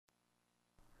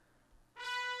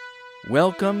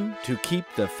Welcome to Keep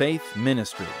the Faith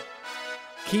Ministry.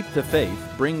 Keep the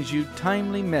Faith brings you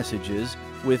timely messages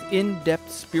with in-depth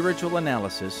spiritual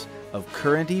analysis of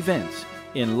current events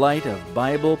in light of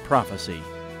Bible prophecy,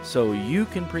 so you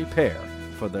can prepare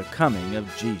for the coming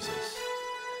of Jesus.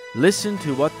 Listen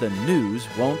to what the news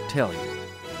won't tell you.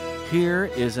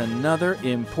 Here is another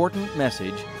important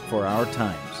message for our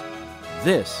times.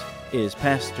 This is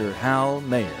Pastor Hal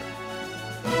Mayer.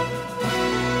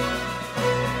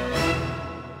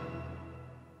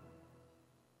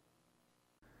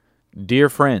 Dear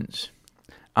friends,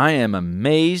 I am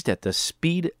amazed at the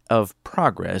speed of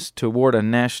progress toward a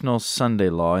national Sunday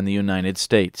law in the United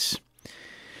States.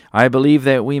 I believe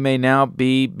that we may now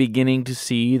be beginning to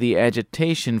see the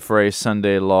agitation for a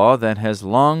Sunday law that has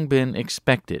long been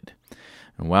expected.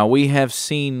 And while we have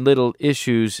seen little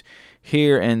issues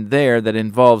here and there that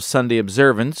involve Sunday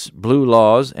observance, blue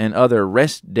laws, and other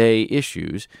rest day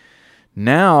issues,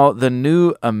 now the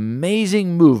new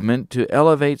amazing movement to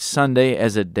elevate Sunday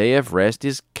as a day of rest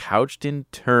is couched in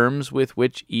terms with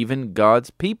which even God's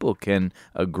people can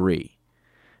agree,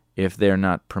 if they're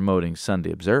not promoting Sunday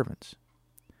observance.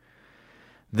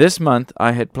 This month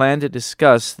I had planned to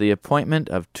discuss the appointment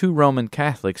of 2 Roman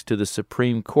Catholics to the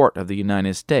Supreme Court of the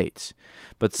United States,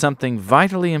 but something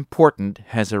vitally important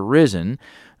has arisen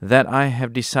that I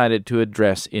have decided to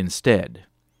address instead.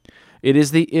 It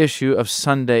is the issue of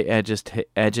Sunday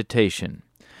agitation.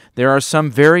 There are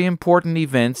some very important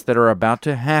events that are about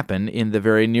to happen in the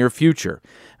very near future.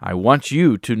 I want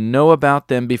you to know about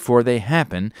them before they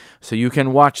happen so you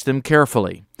can watch them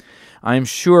carefully. I am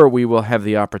sure we will have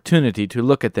the opportunity to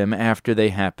look at them after they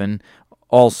happen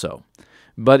also,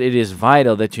 but it is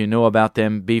vital that you know about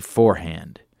them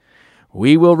beforehand.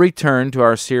 We will return to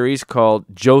our series called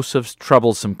Joseph's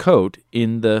Troublesome Coat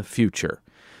in the future.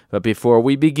 But before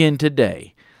we begin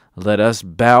today, let us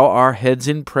bow our heads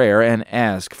in prayer and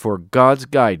ask for God's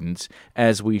guidance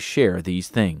as we share these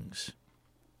things.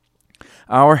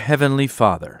 Our Heavenly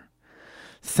Father,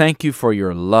 thank you for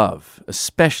your love,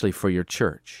 especially for your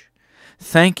church.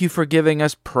 Thank you for giving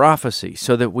us prophecy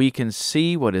so that we can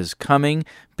see what is coming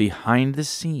behind the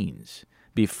scenes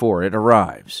before it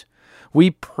arrives. We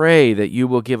pray that you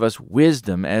will give us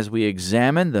wisdom as we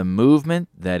examine the movement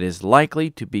that is likely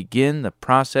to begin the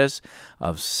process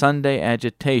of Sunday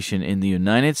agitation in the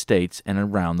United States and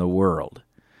around the world.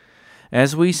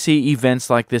 As we see events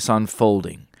like this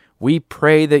unfolding, we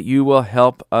pray that you will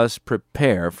help us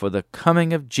prepare for the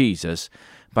coming of Jesus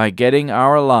by getting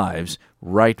our lives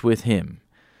right with Him,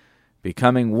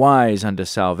 becoming wise unto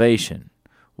salvation,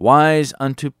 wise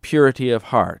unto purity of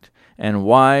heart, and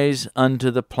wise unto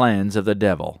the plans of the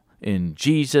devil. In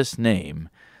Jesus' name,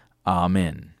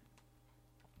 Amen.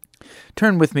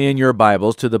 Turn with me in your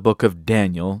Bibles to the book of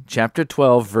Daniel, chapter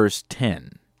 12, verse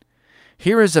 10.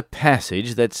 Here is a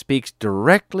passage that speaks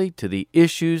directly to the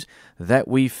issues that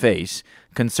we face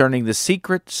concerning the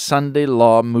secret Sunday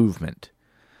law movement.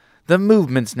 The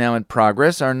movements now in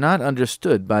progress are not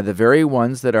understood by the very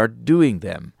ones that are doing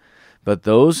them, but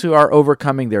those who are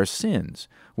overcoming their sins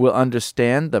will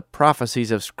understand the prophecies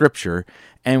of Scripture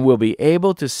and will be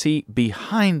able to see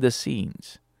behind the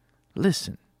scenes.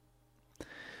 Listen.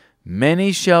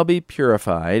 Many shall be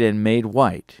purified and made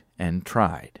white and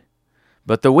tried,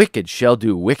 but the wicked shall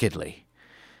do wickedly,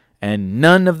 and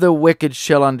none of the wicked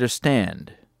shall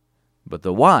understand, but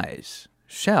the wise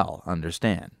shall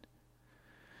understand.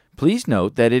 Please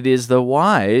note that it is the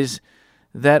wise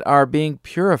that are being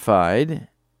purified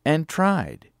and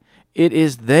tried. It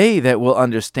is they that will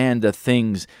understand the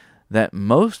things that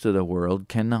most of the world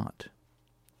cannot.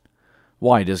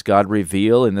 Why does God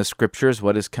reveal in the Scriptures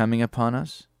what is coming upon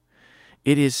us?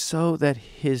 It is so that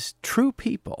His true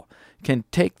people can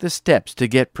take the steps to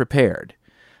get prepared.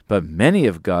 But many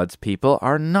of God's people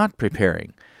are not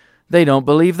preparing. They don't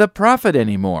believe the prophet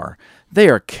anymore. They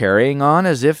are carrying on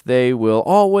as if they will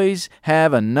always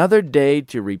have another day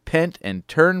to repent and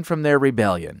turn from their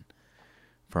rebellion.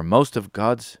 For most of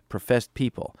God's professed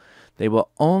people, they will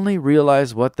only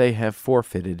realize what they have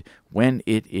forfeited when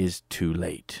it is too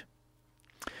late.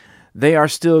 They are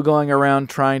still going around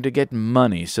trying to get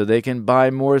money so they can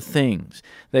buy more things.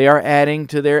 They are adding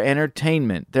to their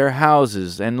entertainment, their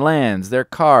houses and lands, their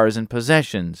cars and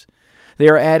possessions. They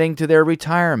are adding to their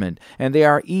retirement, and they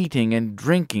are eating and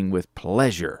drinking with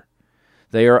pleasure.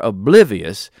 They are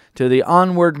oblivious to the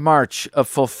onward march of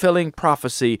fulfilling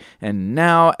prophecy, and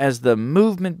now as the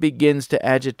movement begins to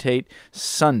agitate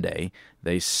Sunday,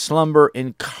 they slumber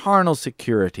in carnal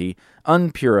security,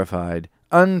 unpurified,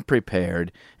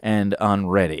 unprepared, and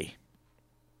unready.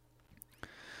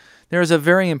 There is a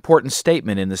very important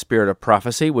statement in the spirit of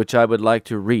prophecy which I would like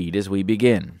to read as we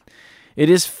begin. It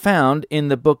is found in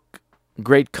the book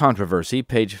Great Controversy,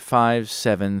 page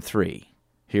 573.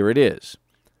 Here it is.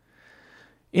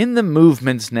 In the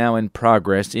movements now in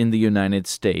progress in the United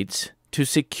States to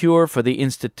secure for the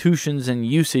institutions and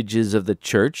usages of the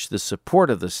Church the support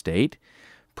of the state,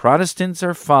 Protestants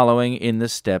are following in the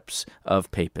steps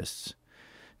of Papists.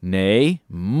 Nay,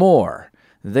 more,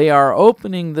 they are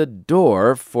opening the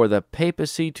door for the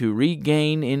papacy to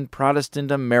regain in Protestant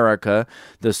America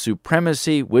the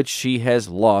supremacy which she has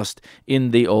lost in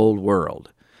the Old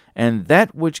World. And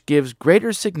that which gives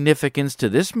greater significance to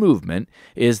this movement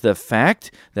is the fact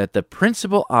that the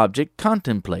principal object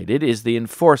contemplated is the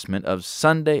enforcement of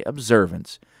Sunday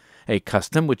observance, a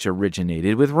custom which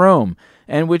originated with Rome,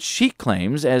 and which she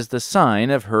claims as the sign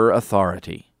of her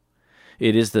authority.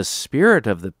 It is the spirit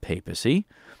of the papacy,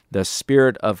 the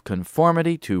spirit of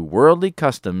conformity to worldly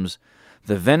customs,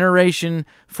 the veneration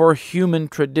for human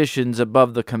traditions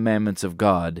above the commandments of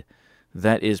God,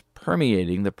 that is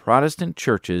permeating the Protestant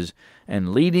churches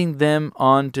and leading them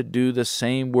on to do the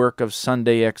same work of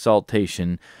Sunday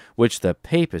exaltation which the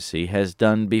papacy has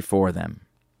done before them.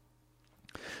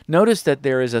 Notice that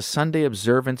there is a Sunday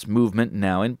observance movement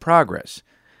now in progress,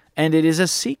 and it is a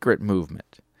secret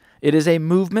movement. It is a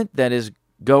movement that is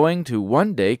going to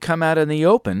one day come out in the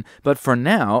open, but for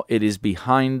now it is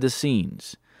behind the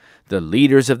scenes. The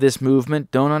leaders of this movement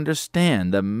don't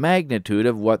understand the magnitude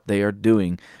of what they are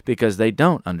doing because they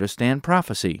don't understand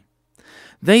prophecy.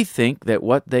 They think that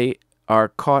what they are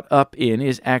caught up in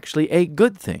is actually a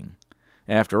good thing.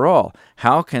 After all,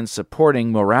 how can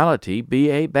supporting morality be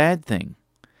a bad thing?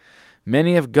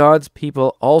 Many of God's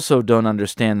people also don't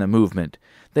understand the movement.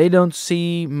 They don't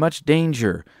see much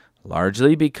danger,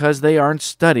 largely because they aren't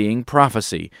studying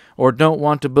prophecy or don't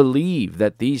want to believe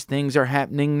that these things are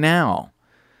happening now.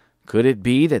 Could it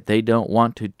be that they don't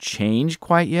want to change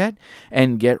quite yet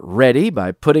and get ready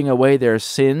by putting away their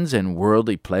sins and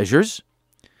worldly pleasures?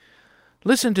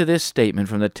 Listen to this statement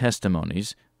from the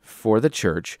Testimonies for the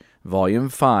Church, Volume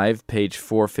 5, page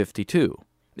 452.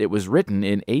 It was written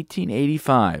in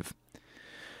 1885.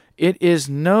 It is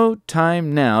no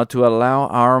time now to allow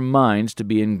our minds to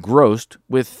be engrossed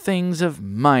with things of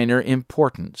minor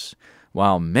importance.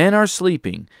 While men are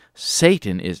sleeping,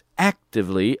 Satan is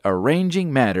actively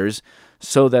arranging matters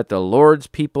so that the Lord's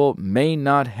people may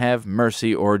not have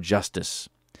mercy or justice.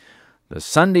 The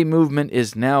Sunday movement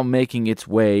is now making its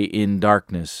way in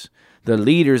darkness. The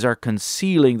leaders are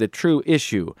concealing the true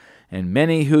issue, and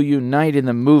many who unite in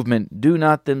the movement do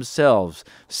not themselves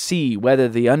see whether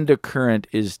the undercurrent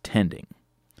is tending.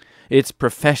 Its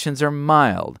professions are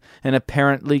mild and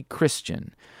apparently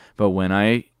Christian, but when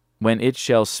it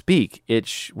shall speak,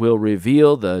 it will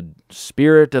reveal the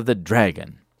spirit of the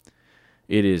dragon.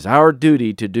 It is our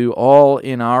duty to do all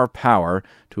in our power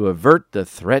to avert the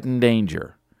threatened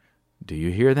danger. Do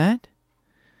you hear that?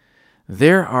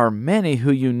 There are many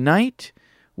who unite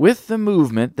with the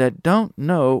movement that don't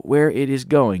know where it is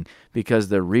going because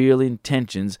the real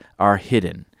intentions are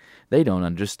hidden. They don't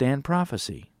understand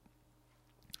prophecy.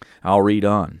 I'll read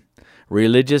on.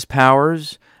 Religious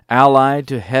powers, allied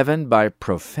to heaven by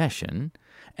profession,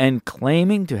 and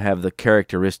claiming to have the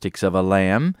characteristics of a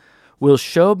lamb, will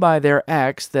show by their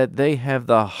acts that they have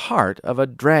the heart of a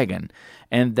dragon,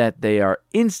 and that they are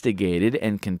instigated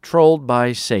and controlled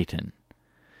by Satan.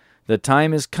 The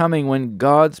time is coming when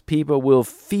God's people will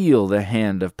feel the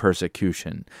hand of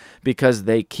persecution, because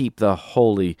they keep the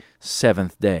holy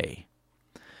seventh day.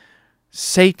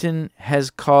 Satan has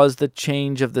caused the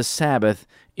change of the Sabbath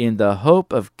in the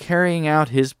hope of carrying out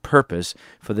his purpose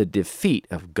for the defeat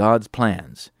of God's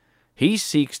plans. He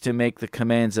seeks to make the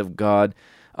commands of God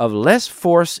of less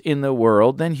force in the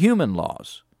world than human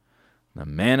laws. The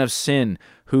man of sin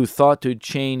who thought to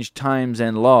change times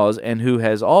and laws and who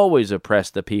has always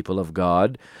oppressed the people of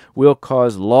God will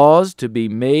cause laws to be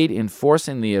made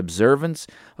enforcing the observance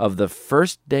of the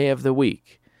first day of the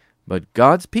week. But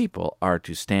God's people are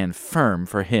to stand firm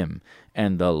for him,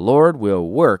 and the Lord will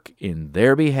work in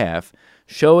their behalf,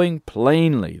 showing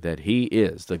plainly that he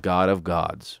is the God of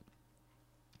gods.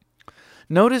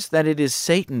 Notice that it is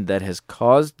Satan that has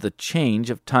caused the change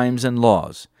of times and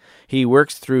laws. He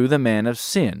works through the man of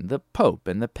sin, the Pope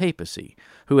and the papacy,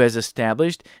 who has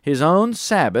established his own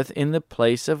Sabbath in the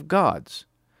place of God's.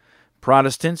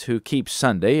 Protestants who keep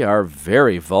Sunday are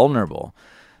very vulnerable.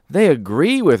 They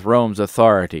agree with Rome's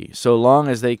authority. So long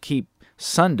as they keep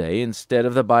Sunday instead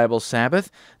of the Bible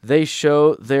Sabbath, they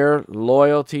show their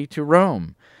loyalty to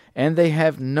Rome, and they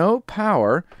have no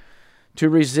power to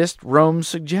resist Rome's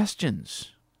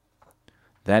suggestions.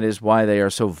 That is why they are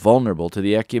so vulnerable to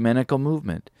the ecumenical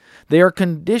movement. They are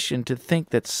conditioned to think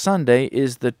that Sunday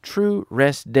is the true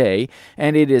rest day,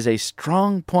 and it is a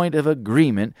strong point of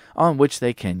agreement on which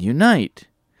they can unite.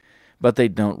 But they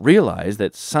don't realize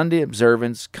that Sunday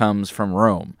observance comes from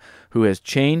Rome, who has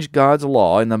changed God's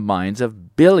law in the minds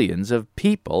of billions of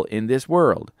people in this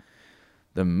world.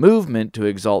 The movement to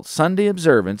exalt Sunday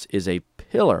observance is a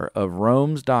pillar of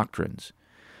Rome's doctrines.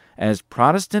 As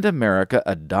Protestant America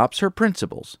adopts her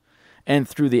principles, and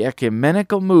through the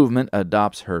ecumenical movement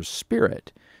adopts her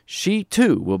spirit, she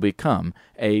too will become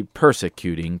a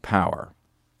persecuting power.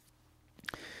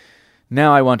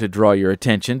 Now I want to draw your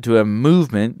attention to a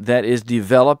movement that is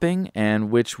developing and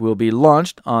which will be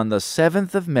launched on the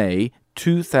 7th of May,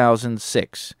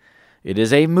 2006. It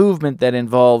is a movement that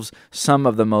involves some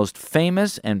of the most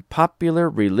famous and popular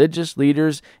religious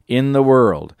leaders in the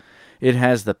world. It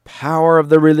has the power of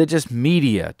the religious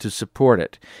media to support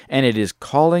it, and it is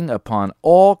calling upon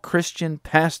all Christian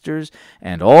pastors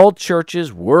and all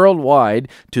churches worldwide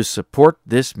to support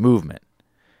this movement.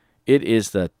 It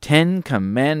is the 10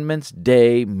 Commandments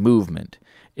Day movement.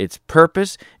 Its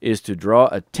purpose is to draw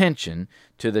attention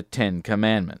to the 10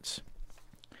 Commandments.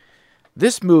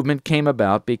 This movement came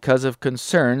about because of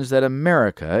concerns that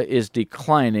America is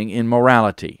declining in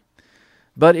morality.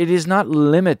 But it is not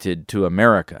limited to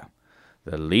America.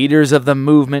 The leaders of the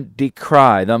movement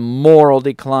decry the moral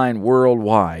decline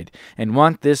worldwide and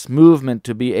want this movement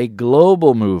to be a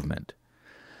global movement.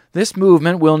 This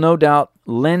movement will no doubt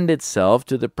lend itself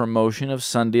to the promotion of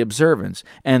Sunday observance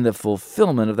and the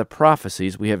fulfillment of the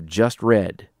prophecies we have just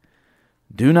read.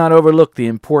 Do not overlook the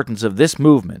importance of this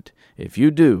movement. If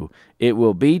you do, it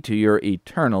will be to your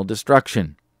eternal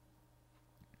destruction.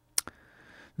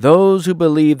 Those who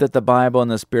believe that the Bible and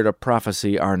the spirit of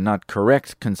prophecy are not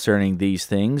correct concerning these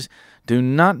things do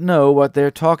not know what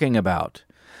they're talking about.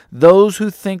 Those who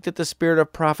think that the spirit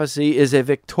of prophecy is a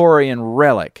Victorian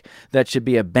relic that should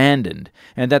be abandoned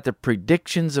and that the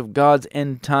predictions of God's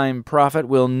end-time prophet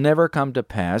will never come to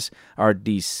pass are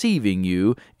deceiving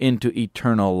you into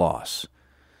eternal loss.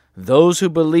 Those who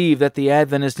believe that the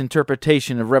Adventist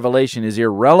interpretation of Revelation is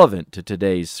irrelevant to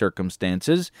today's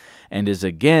circumstances and is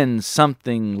again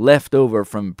something left over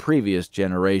from previous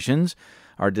generations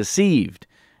are deceived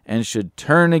and should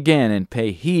turn again and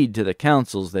pay heed to the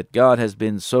counsels that God has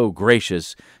been so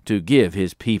gracious to give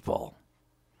His people.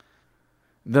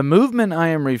 The movement I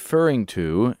am referring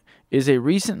to is a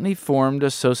recently formed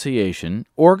association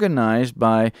organized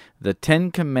by the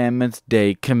 10 Commandments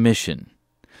Day Commission.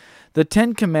 The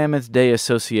 10 Commandments Day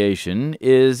Association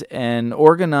is an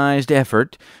organized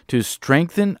effort to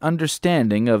strengthen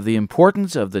understanding of the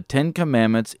importance of the 10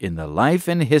 Commandments in the life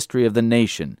and history of the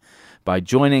nation by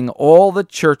joining all the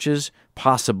churches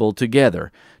possible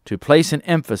together to place an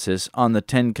emphasis on the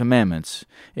 10 Commandments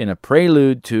in a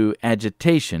prelude to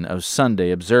agitation of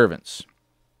Sunday observance.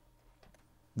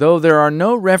 Though there are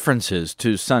no references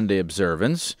to Sunday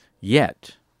observance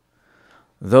yet,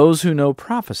 those who know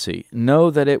prophecy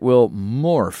know that it will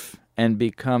morph and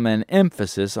become an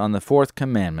emphasis on the fourth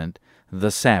commandment, the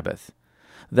Sabbath.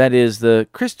 That is, the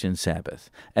Christian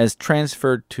Sabbath, as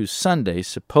transferred to Sunday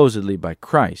supposedly by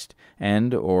Christ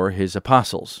and or His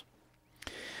apostles.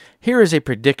 Here is a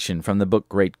prediction from the book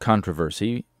Great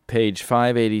Controversy, page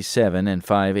 587 and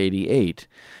 588,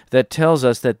 that tells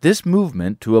us that this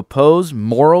movement to oppose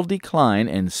moral decline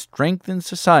and strengthen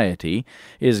society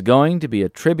is going to be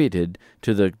attributed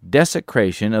to the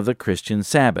desecration of the Christian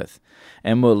Sabbath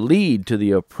and will lead to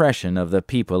the oppression of the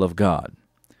people of God.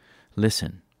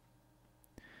 Listen.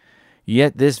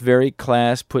 Yet this very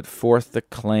class put forth the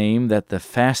claim that the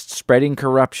fast-spreading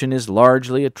corruption is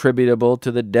largely attributable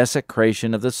to the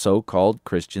desecration of the so-called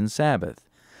Christian Sabbath,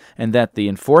 and that the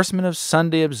enforcement of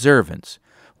Sunday observance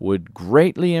would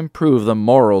greatly improve the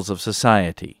morals of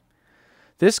society.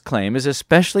 This claim is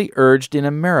especially urged in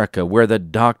America, where the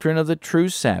doctrine of the true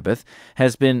Sabbath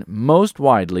has been most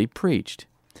widely preached.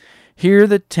 Here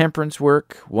the temperance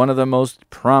work, one of the most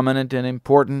prominent and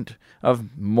important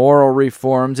of moral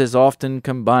reforms, is often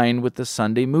combined with the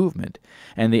Sunday movement,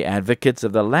 and the advocates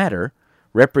of the latter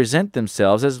represent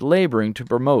themselves as laboring to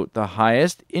promote the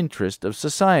highest interest of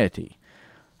society,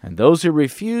 and those who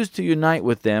refuse to unite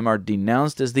with them are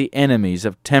denounced as the enemies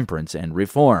of temperance and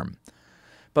reform.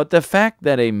 But the fact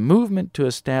that a movement to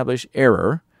establish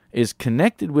error is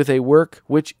connected with a work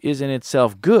which is in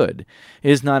itself good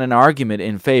is not an argument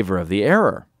in favor of the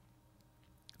error.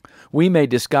 We may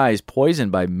disguise poison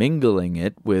by mingling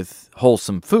it with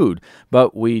wholesome food,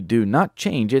 but we do not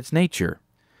change its nature.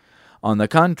 On the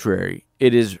contrary,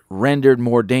 it is rendered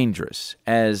more dangerous,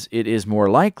 as it is more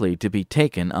likely to be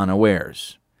taken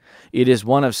unawares. It is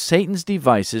one of Satan's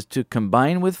devices to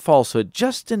combine with falsehood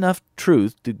just enough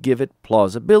truth to give it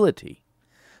plausibility.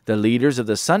 The leaders of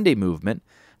the Sunday movement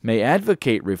may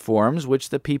advocate reforms which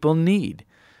the people need,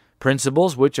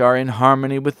 principles which are in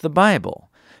harmony with the Bible.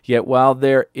 Yet while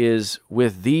there is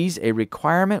with these a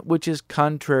requirement which is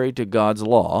contrary to God's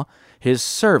law, His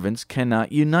servants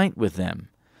cannot unite with them.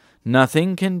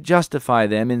 Nothing can justify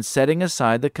them in setting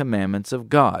aside the commandments of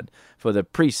God for the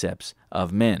precepts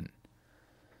of men.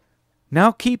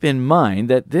 Now keep in mind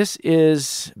that this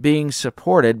is being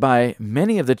supported by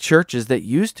many of the churches that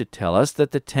used to tell us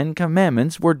that the Ten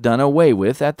Commandments were done away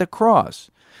with at the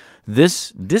cross.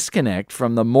 This disconnect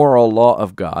from the moral law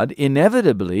of God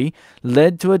inevitably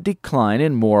led to a decline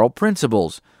in moral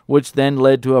principles, which then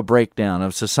led to a breakdown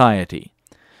of society.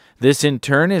 This in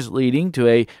turn is leading to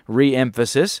a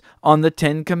re-emphasis on the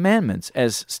Ten Commandments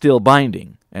as still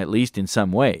binding, at least in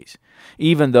some ways,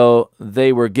 even though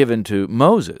they were given to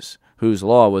Moses, whose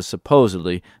law was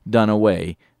supposedly done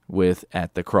away with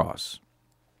at the cross.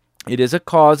 It is a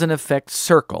cause and effect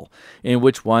circle in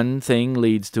which one thing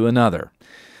leads to another.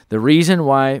 The reason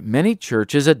why many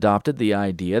churches adopted the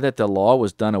idea that the law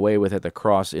was done away with at the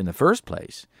cross in the first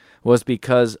place was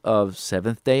because of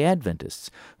Seventh-day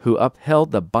Adventists who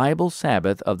upheld the Bible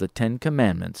Sabbath of the Ten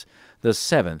Commandments, the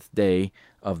seventh day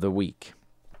of the week.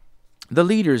 The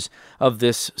leaders of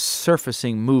this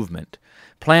surfacing movement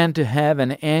plan to have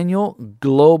an annual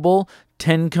global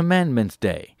Ten Commandments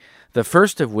Day, the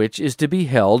first of which is to be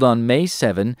held on May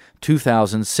 7,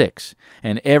 2006,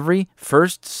 and every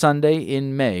first Sunday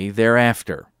in May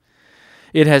thereafter.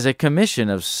 It has a commission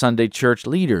of Sunday church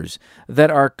leaders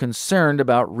that are concerned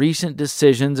about recent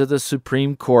decisions of the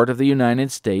Supreme Court of the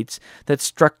United States that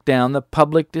struck down the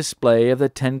public display of the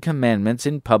Ten Commandments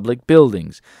in public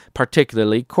buildings,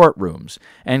 particularly courtrooms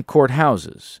and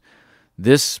courthouses.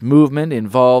 This movement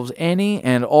involves any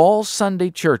and all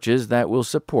Sunday churches that will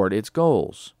support its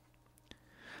goals.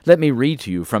 Let me read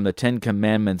to you from the Ten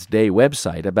Commandments Day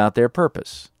website about their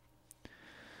purpose.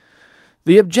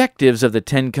 The objectives of the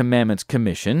Ten Commandments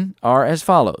Commission are as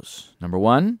follows. Number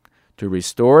 1, to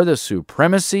restore the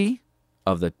supremacy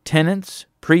of the tenets,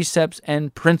 precepts,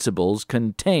 and principles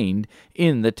contained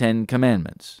in the Ten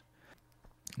Commandments.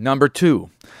 Number 2,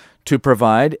 to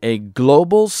provide a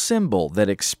global symbol that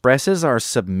expresses our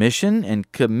submission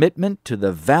and commitment to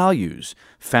the values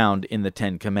found in the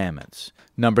Ten Commandments.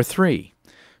 Number 3,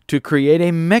 to create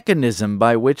a mechanism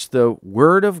by which the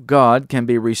Word of God can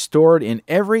be restored in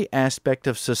every aspect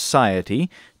of society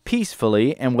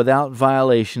peacefully and without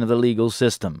violation of the legal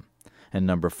system. And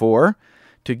number 4,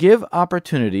 to give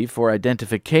opportunity for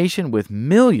identification with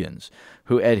millions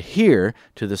who adhere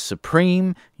to the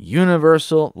supreme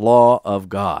universal law of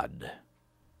God.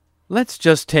 Let's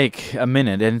just take a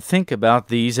minute and think about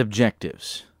these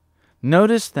objectives.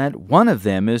 Notice that one of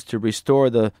them is to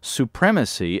restore the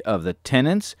supremacy of the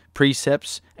tenets,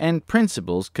 precepts, and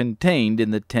principles contained in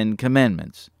the Ten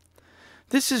Commandments.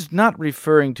 This is not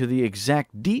referring to the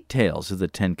exact details of the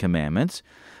Ten Commandments,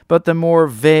 but the more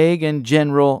vague and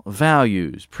general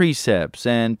values, precepts,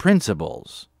 and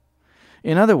principles.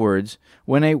 In other words,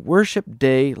 when a worship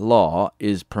day law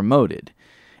is promoted,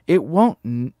 it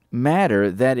won't matter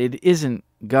that it isn't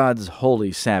God's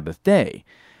holy Sabbath day,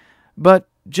 but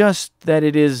just that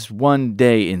it is one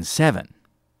day in 7.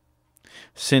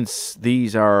 Since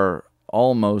these are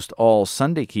almost all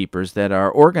Sunday keepers that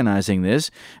are organizing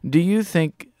this, do you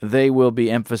think they will be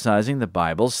emphasizing the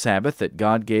Bible's Sabbath that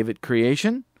God gave at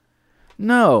creation?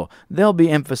 No, they'll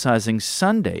be emphasizing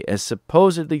Sunday as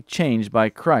supposedly changed by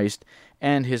Christ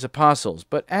and His apostles,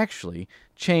 but actually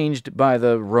changed by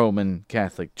the Roman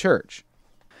Catholic Church.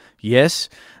 Yes,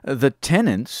 the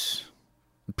tenets,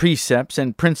 precepts,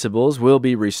 and principles will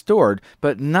be restored,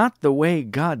 but not the way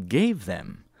God gave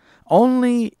them,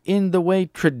 only in the way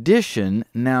tradition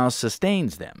now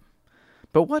sustains them.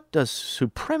 But what does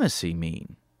supremacy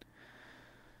mean?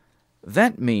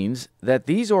 That means that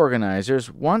these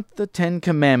organizers want the Ten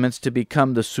Commandments to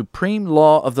become the supreme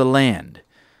law of the land.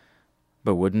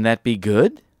 But wouldn't that be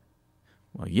good?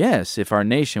 Well, yes, if our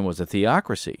nation was a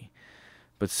theocracy.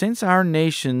 But since our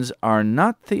nations are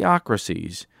not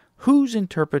theocracies, whose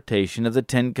interpretation of the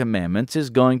Ten Commandments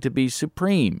is going to be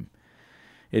supreme?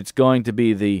 It's going to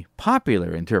be the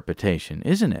popular interpretation,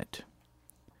 isn't it?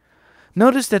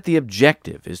 Notice that the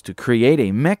objective is to create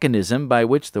a mechanism by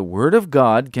which the Word of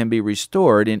God can be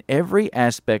restored in every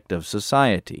aspect of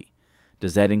society.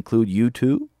 Does that include you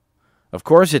too? Of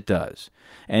course it does.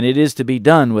 And it is to be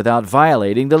done without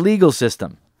violating the legal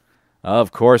system.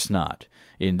 Of course not.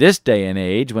 In this day and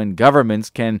age, when governments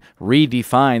can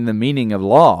redefine the meaning of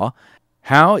law,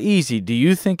 how easy do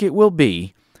you think it will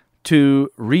be to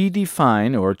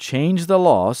redefine or change the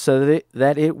law so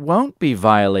that it won't be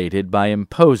violated by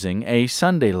imposing a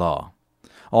Sunday law.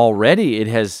 Already it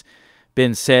has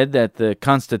been said that the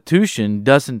Constitution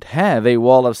doesn't have a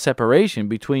wall of separation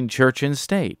between church and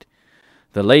state.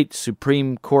 The late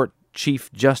Supreme Court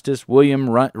Chief Justice William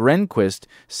Rehnquist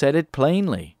said it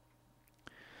plainly.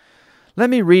 Let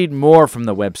me read more from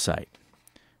the website.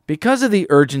 Because of the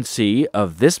urgency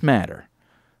of this matter,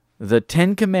 the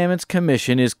Ten Commandments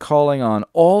Commission is calling on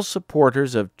all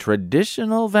supporters of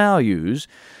traditional values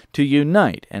to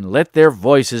unite and let their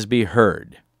voices be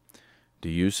heard. Do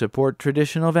you support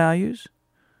traditional values?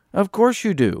 Of course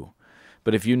you do.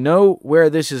 But if you know where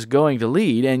this is going to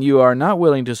lead and you are not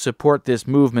willing to support this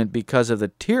movement because of the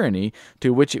tyranny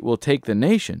to which it will take the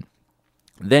nation,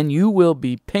 then you will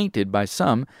be painted by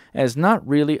some as not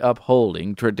really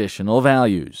upholding traditional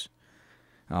values.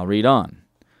 I'll read on.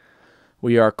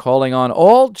 We are calling on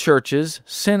all churches,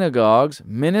 synagogues,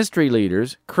 ministry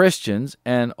leaders, Christians,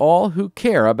 and all who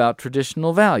care about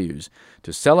traditional values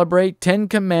to celebrate Ten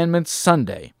Commandments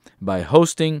Sunday by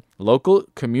hosting local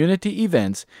community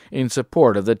events in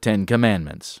support of the Ten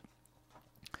Commandments.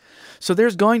 So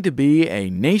there's going to be a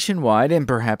nationwide and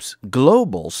perhaps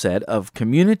global set of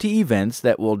community events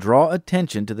that will draw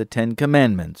attention to the Ten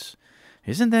Commandments.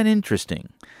 Isn't that interesting?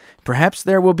 Perhaps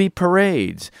there will be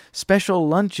parades, special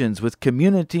luncheons with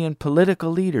community and political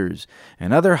leaders,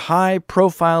 and other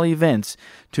high-profile events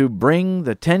to bring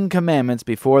the Ten Commandments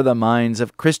before the minds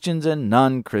of Christians and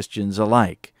non-Christians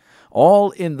alike,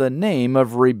 all in the name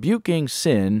of rebuking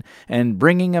sin and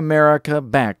bringing America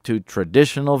back to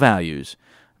traditional values,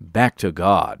 back to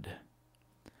God.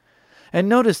 And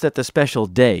notice that the special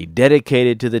day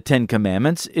dedicated to the Ten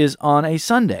Commandments is on a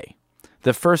Sunday,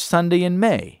 the first Sunday in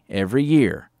May every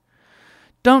year.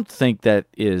 Don't think that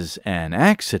is an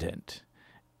accident.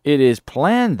 It is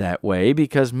planned that way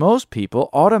because most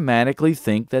people automatically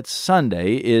think that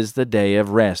Sunday is the day of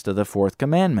rest of the fourth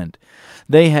commandment.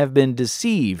 They have been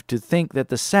deceived to think that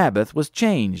the Sabbath was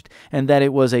changed and that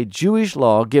it was a Jewish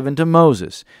law given to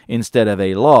Moses instead of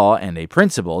a law and a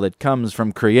principle that comes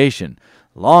from creation,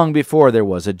 long before there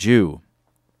was a Jew.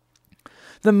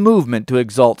 The movement to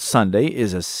exalt Sunday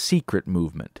is a secret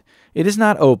movement. It is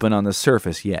not open on the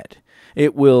surface yet.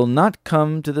 It will not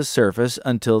come to the surface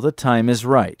until the time is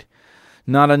right,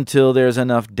 not until there's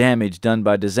enough damage done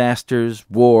by disasters,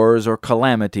 wars, or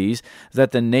calamities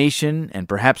that the nation and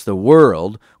perhaps the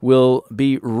world will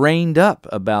be reined up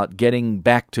about getting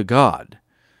back to God.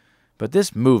 But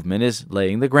this movement is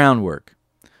laying the groundwork.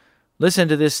 Listen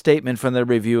to this statement from the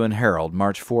Review and Herald,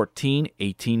 March 14,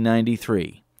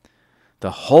 1893.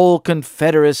 The whole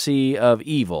confederacy of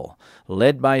evil,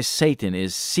 led by Satan,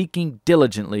 is seeking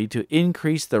diligently to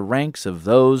increase the ranks of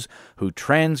those who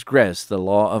transgress the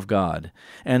law of God,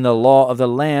 and the law of the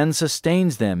land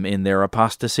sustains them in their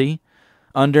apostasy.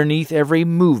 Underneath every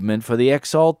movement for the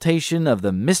exaltation of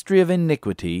the mystery of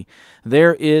iniquity,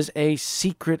 there is a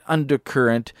secret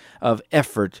undercurrent of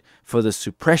effort for the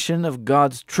suppression of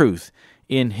God's truth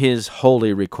in His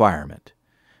holy requirement.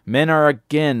 Men are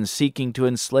again seeking to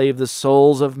enslave the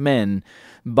souls of men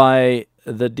by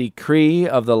the decree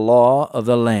of the law of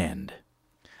the land.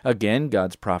 Again,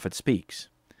 God's prophet speaks.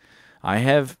 I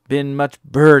have been much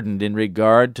burdened in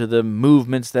regard to the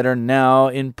movements that are now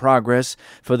in progress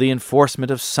for the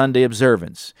enforcement of Sunday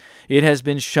observance. It has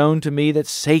been shown to me that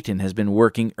Satan has been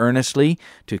working earnestly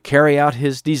to carry out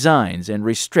his designs and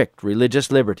restrict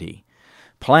religious liberty.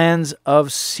 Plans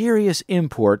of serious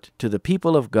import to the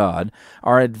people of God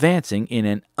are advancing in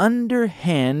an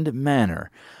underhand manner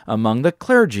among the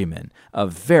clergymen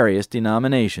of various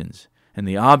denominations, and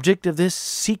the object of this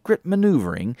secret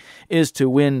maneuvering is to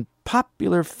win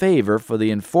popular favor for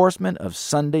the enforcement of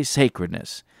Sunday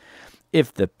sacredness.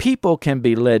 If the people can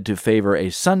be led to favor a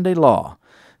Sunday law,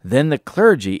 then the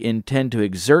clergy intend to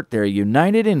exert their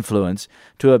united influence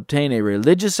to obtain a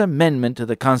religious amendment to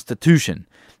the Constitution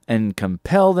and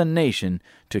compel the nation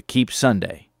to keep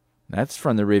Sunday. That's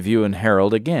from the Review and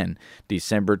Herald again,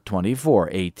 December 24,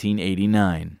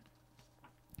 1889.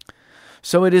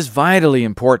 So it is vitally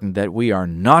important that we are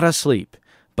not asleep,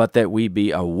 but that we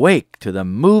be awake to the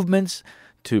movements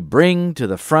to bring to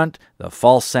the front the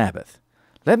false Sabbath.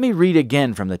 Let me read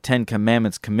again from the Ten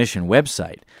Commandments Commission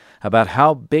website about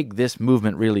how big this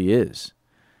movement really is.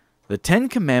 The Ten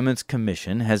Commandments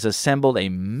Commission has assembled a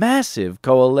massive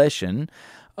coalition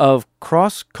of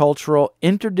cross-cultural,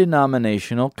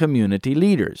 interdenominational community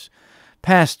leaders,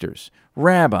 pastors,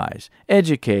 rabbis,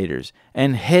 educators,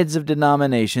 and heads of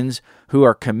denominations who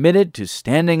are committed to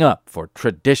standing up for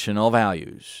traditional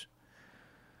values.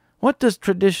 What does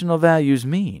traditional values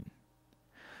mean?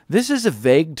 This is a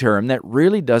vague term that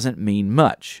really doesn't mean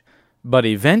much, but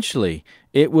eventually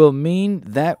it will mean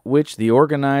that which the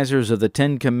organizers of the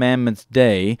Ten Commandments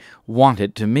Day want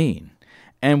it to mean,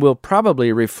 and will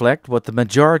probably reflect what the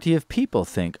majority of people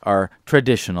think are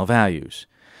traditional values.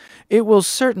 It will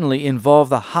certainly involve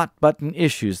the hot-button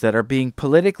issues that are being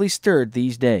politically stirred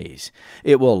these days.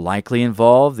 It will likely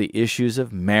involve the issues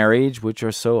of marriage, which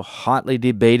are so hotly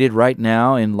debated right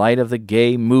now in light of the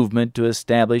gay movement to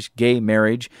establish gay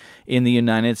marriage in the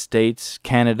United States,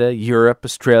 Canada, Europe,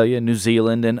 Australia, New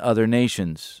Zealand, and other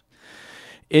nations.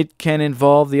 It can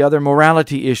involve the other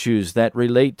morality issues that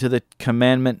relate to the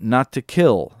commandment not to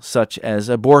kill, such as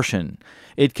abortion.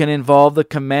 It can involve the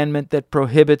commandment that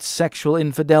prohibits sexual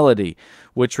infidelity,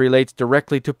 which relates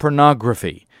directly to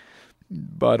pornography.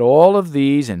 But all of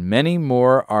these and many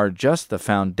more are just the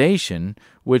foundation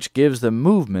which gives the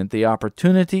movement the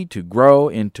opportunity to grow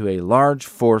into a large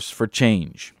force for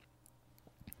change.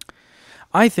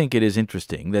 I think it is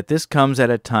interesting that this comes at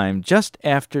a time just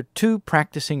after 2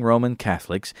 practicing Roman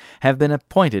Catholics have been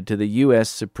appointed to the U.S.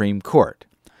 Supreme Court,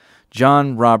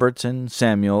 John Roberts and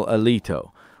Samuel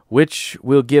Alito, which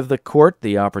will give the court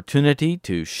the opportunity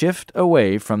to shift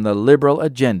away from the liberal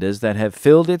agendas that have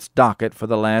filled its docket for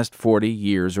the last 40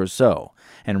 years or so,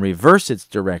 and reverse its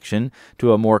direction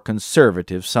to a more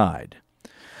conservative side.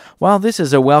 While this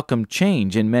is a welcome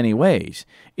change in many ways,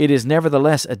 it is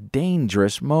nevertheless a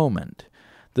dangerous moment.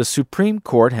 The Supreme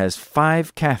Court has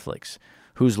 5 Catholics,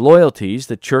 whose loyalties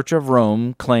the Church of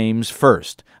Rome claims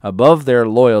first, above their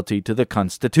loyalty to the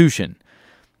Constitution.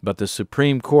 But the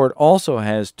Supreme Court also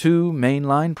has 2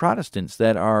 mainline Protestants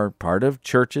that are part of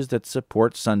churches that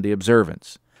support Sunday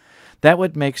observance. That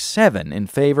would make 7 in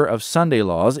favor of Sunday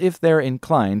laws if they're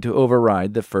inclined to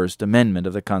override the First Amendment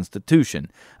of the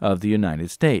Constitution of the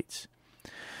United States.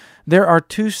 There are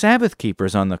 2 Sabbath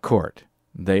keepers on the court.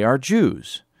 They are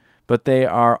Jews, but they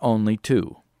are only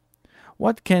 2.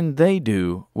 What can they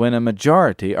do when a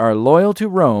majority are loyal to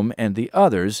Rome and the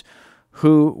others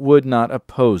who would not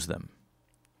oppose them?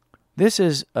 This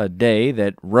is a day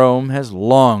that Rome has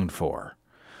longed for,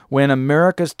 when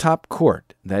America's top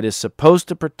court, that is supposed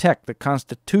to protect the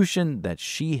Constitution that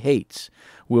she hates,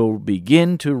 will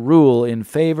begin to rule in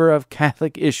favor of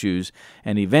Catholic issues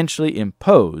and eventually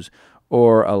impose,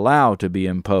 or allow to be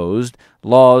imposed,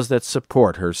 laws that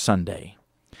support her Sunday.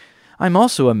 I'm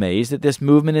also amazed that this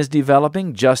movement is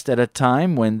developing just at a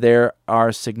time when there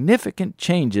are significant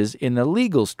changes in the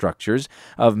legal structures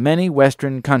of many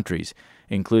Western countries,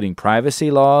 including privacy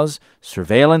laws,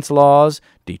 surveillance laws,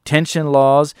 detention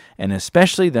laws, and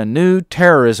especially the new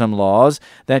terrorism laws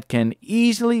that can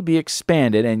easily be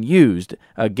expanded and used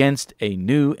against a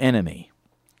new enemy.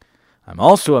 I'm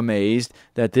also amazed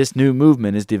that this new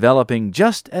movement is developing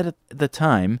just at the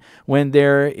time when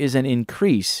there is an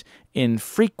increase in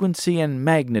frequency and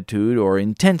magnitude or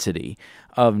intensity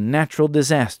of natural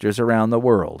disasters around the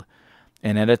world,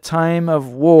 and at a time of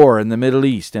war in the Middle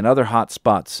East and other hot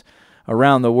spots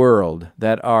around the world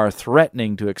that are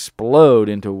threatening to explode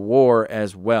into war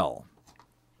as well.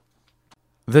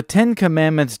 The Ten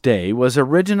Commandments Day was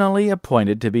originally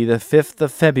appointed to be the 5th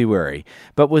of February,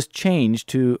 but was changed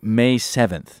to May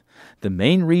 7th. The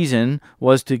main reason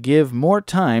was to give more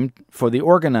time for the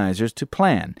organizers to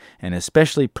plan and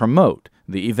especially promote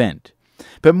the event.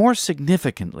 But more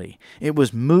significantly, it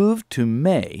was moved to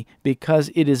May because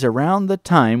it is around the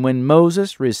time when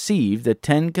Moses received the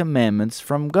 10 Commandments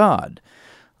from God.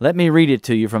 Let me read it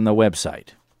to you from the website.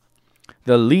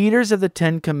 The leaders of the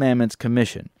 10 Commandments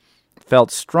Commission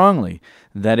felt strongly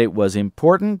that it was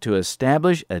important to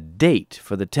establish a date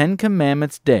for the Ten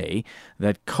Commandments Day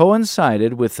that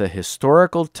coincided with the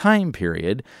historical time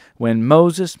period when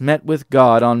Moses met with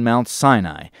God on Mount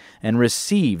Sinai and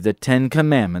received the 10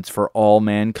 Commandments for all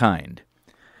mankind.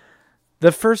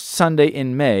 The first Sunday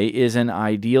in May is an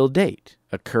ideal date,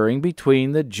 occurring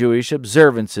between the Jewish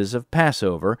observances of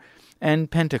Passover and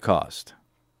Pentecost.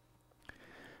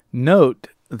 Note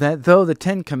that though the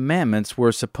 10 Commandments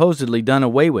were supposedly done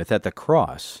away with at the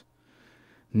cross,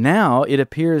 now it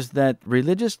appears that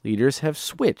religious leaders have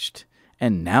switched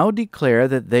and now declare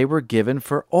that they were given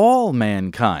for all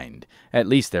mankind, at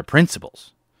least their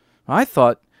principles. I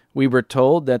thought we were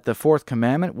told that the 4th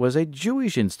commandment was a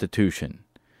Jewish institution.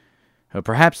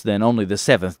 Perhaps then only the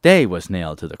 7th day was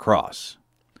nailed to the cross.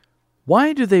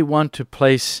 Why do they want to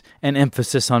place an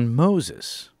emphasis on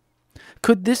Moses?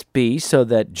 Could this be so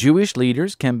that Jewish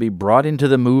leaders can be brought into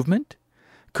the movement?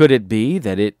 Could it be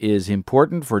that it is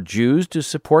important for Jews to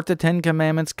support the Ten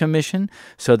Commandments Commission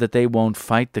so that they won't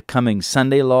fight the coming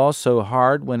Sunday law so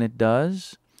hard when it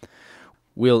does?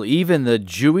 Will even the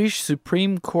Jewish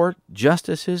Supreme Court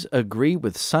justices agree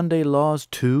with Sunday laws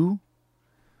too?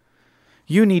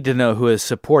 You need to know who is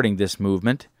supporting this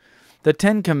movement. The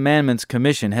Ten Commandments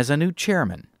Commission has a new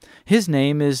chairman. His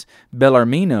name is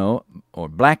Bellarmino, or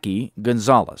Blackie,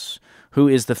 Gonzalez, who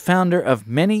is the founder of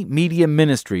many media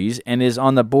ministries and is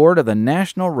on the board of the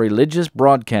National Religious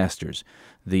Broadcasters,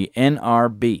 the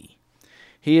NRB.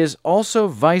 He is also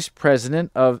vice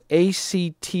president of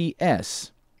ACTS,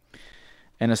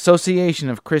 an association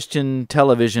of Christian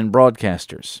television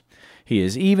broadcasters. He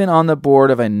is even on the board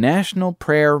of a national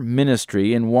prayer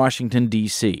ministry in Washington,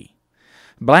 D.C.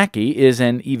 Blackie is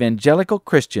an evangelical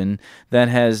Christian that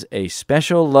has a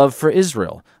special love for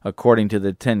Israel, according to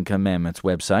the Ten Commandments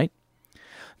website.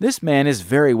 This man is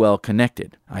very well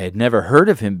connected. I had never heard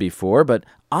of him before, but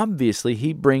obviously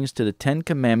he brings to the Ten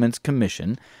Commandments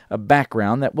Commission a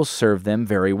background that will serve them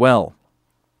very well.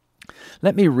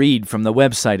 Let me read from the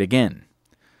website again.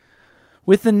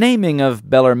 With the naming of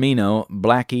Bellarmino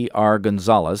Blackie R.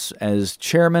 Gonzalez as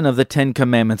chairman of the Ten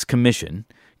Commandments Commission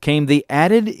came the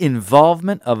added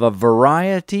involvement of a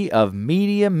variety of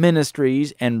media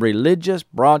ministries and religious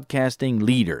broadcasting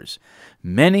leaders,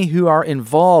 many who are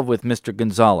involved with Mr.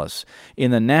 Gonzalez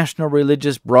in the National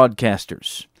Religious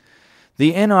Broadcasters.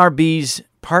 The NRB's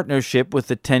partnership with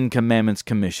the Ten Commandments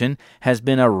Commission has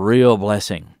been a real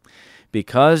blessing,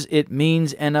 because it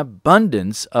means an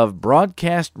abundance of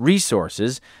broadcast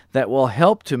resources that will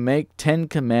help to make Ten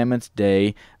Commandments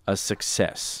Day a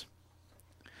success.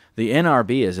 The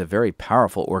NRB is a very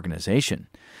powerful organization.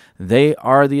 They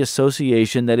are the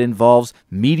association that involves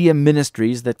media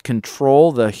ministries that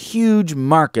control the huge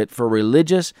market for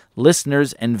religious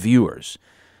listeners and viewers.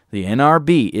 The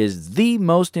NRB is the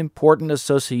most important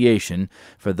association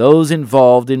for those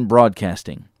involved in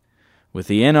broadcasting. With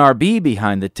the NRB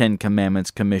behind the Ten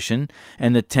Commandments Commission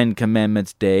and the Ten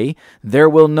Commandments Day, there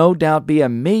will no doubt be a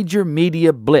major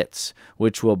media blitz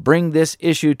which will bring this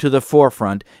issue to the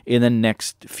forefront in the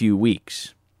next few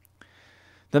weeks.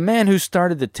 The man who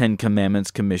started the Ten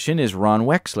Commandments Commission is Ron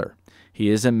Wexler. He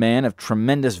is a man of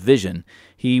tremendous vision.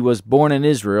 He was born in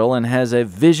Israel and has a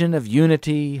vision of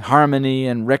unity, harmony,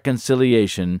 and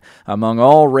reconciliation among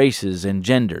all races and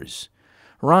genders.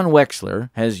 Ron Wexler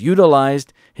has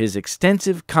utilized his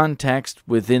extensive contacts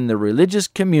within the religious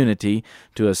community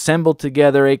to assemble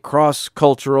together a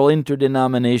cross-cultural,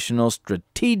 interdenominational,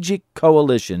 strategic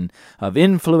coalition of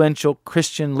influential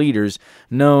Christian leaders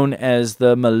known as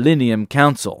the Millennium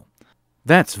Council.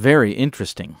 That's very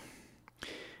interesting.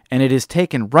 And it is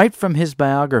taken right from his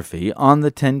biography on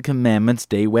the Ten Commandments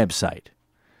Day website.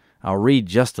 I'll read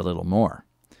just a little more.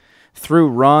 Through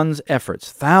Ron's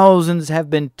efforts, thousands have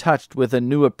been touched with a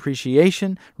new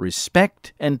appreciation,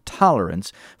 respect, and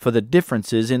tolerance for the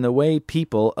differences in the way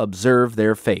people observe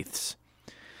their faiths.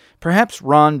 Perhaps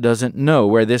Ron doesn't know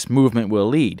where this movement will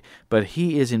lead, but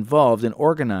he is involved in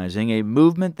organizing a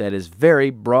movement that is very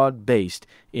broad-based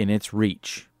in its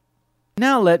reach.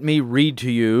 Now let me read to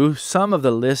you some of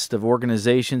the list of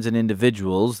organizations and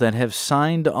individuals that have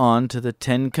signed on to the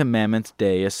Ten Commandments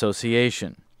Day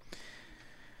Association.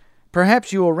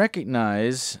 Perhaps you will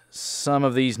recognize some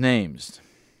of these names.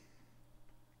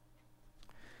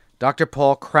 Dr.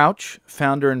 Paul Crouch,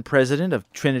 founder and president of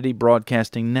Trinity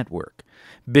Broadcasting Network.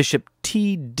 Bishop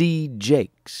T.D.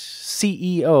 Jakes,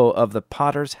 CEO of the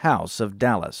Potter's House of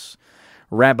Dallas.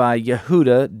 Rabbi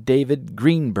Yehuda David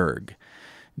Greenberg.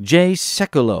 Jay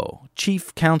Sekulow,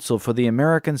 Chief Counsel for the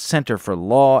American Center for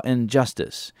Law and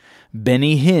Justice.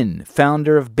 Benny Hinn,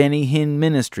 founder of Benny Hinn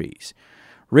Ministries.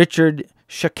 Richard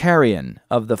Shakarian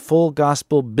of the Full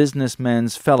Gospel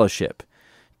Businessmen's Fellowship.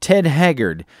 Ted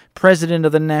Haggard, president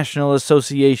of the National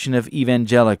Association of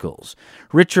Evangelicals.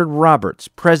 Richard Roberts,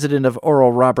 president of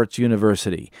Oral Roberts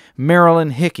University.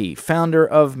 Marilyn Hickey, founder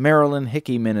of Marilyn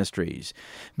Hickey Ministries.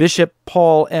 Bishop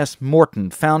Paul S. Morton,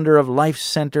 founder of Life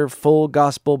Center Full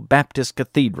Gospel Baptist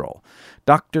Cathedral.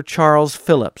 Dr. Charles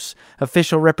Phillips,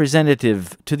 official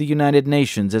representative to the United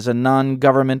Nations as a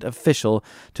non-government official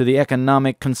to the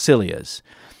Economic Concilias.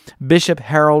 Bishop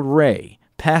Harold Ray,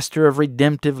 pastor of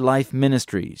Redemptive Life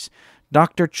Ministries.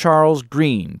 Dr. Charles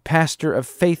Green, pastor of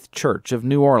Faith Church of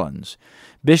New Orleans.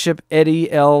 Bishop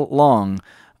Eddie L. Long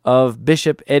of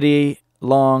Bishop Eddie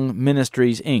Long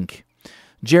Ministries, Inc.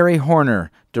 Jerry Horner,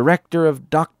 director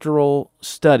of doctoral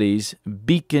studies,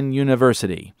 Beacon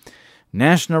University.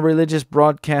 National Religious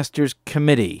Broadcasters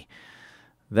Committee.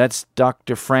 That's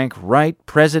Dr. Frank Wright,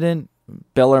 president.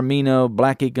 Bellarmino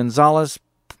Blackie Gonzalez,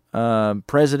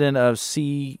 president of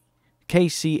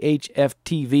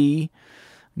KCHF-TV.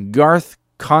 Garth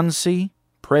Consey,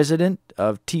 president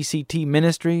of TCT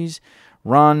Ministries.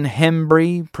 Ron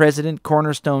Hembry, President,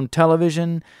 Cornerstone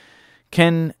Television,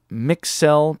 Ken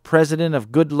Mixell, President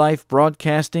of Good Life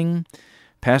Broadcasting,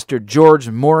 Pastor George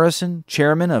Morrison,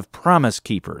 Chairman of Promise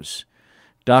Keepers,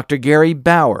 Dr. Gary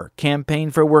Bauer,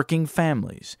 Campaign for Working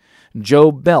Families,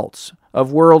 Joe Belts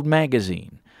of World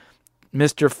Magazine,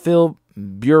 Mr. Phil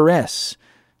Buress,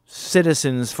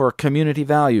 Citizens for Community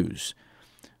Values,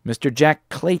 Mr. Jack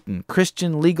Clayton,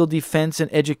 Christian Legal Defense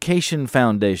and Education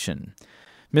Foundation,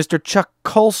 Mr. Chuck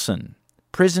Colson,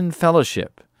 Prison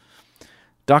Fellowship,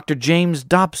 Dr. James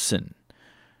Dobson,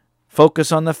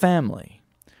 Focus on the Family,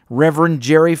 Reverend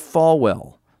Jerry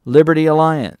Falwell, Liberty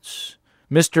Alliance,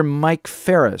 Mr. Mike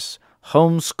Ferris,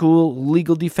 Homeschool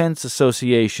Legal Defense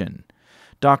Association,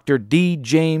 Dr. D.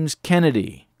 James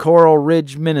Kennedy, Coral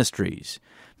Ridge Ministries,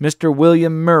 Mr.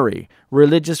 William Murray,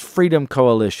 Religious Freedom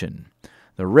Coalition,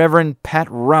 the Reverend Pat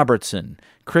Robertson,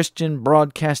 Christian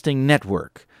Broadcasting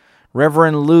Network,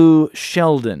 Reverend Lou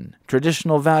Sheldon,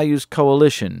 Traditional Values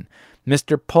Coalition,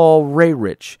 Mr. Paul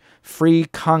Rayrich, Free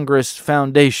Congress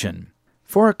Foundation.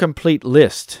 For a complete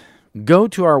list, go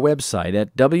to our website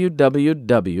at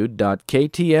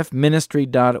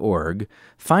www.ktfministry.org,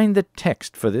 find the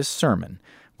text for this sermon.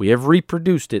 We have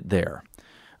reproduced it there.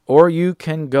 Or you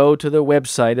can go to the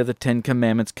website of the Ten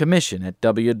Commandments Commission at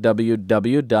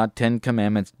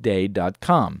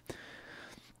www.tencommandmentsday.com.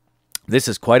 This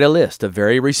is quite a list of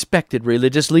very respected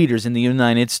religious leaders in the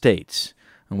United States.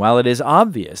 And while it is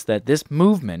obvious that this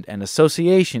movement and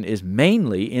association is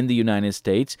mainly in the United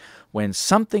States, when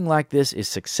something like this is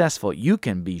successful, you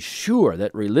can be sure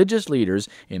that religious leaders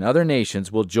in other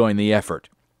nations will join the effort.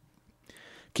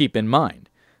 Keep in mind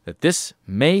that this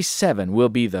May 7 will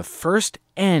be the first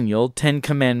annual Ten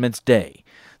Commandments Day.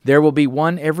 There will be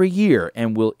one every year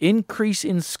and will increase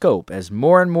in scope as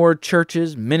more and more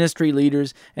churches, ministry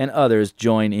leaders, and others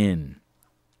join in.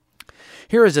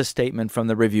 Here is a statement from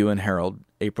the Review and Herald,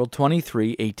 April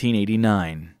 23,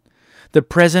 1889. The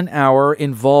present hour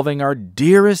involving our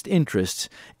dearest interests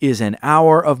is an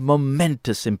hour of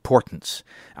momentous importance.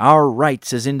 Our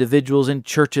rights as individuals and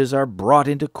churches are brought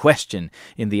into question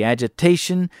in the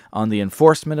agitation on the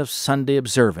enforcement of Sunday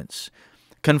observance.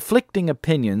 Conflicting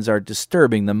opinions are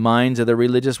disturbing the minds of the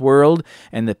religious world,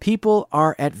 and the people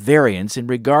are at variance in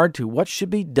regard to what should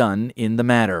be done in the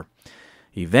matter.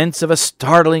 Events of a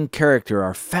startling character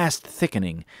are fast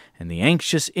thickening, and the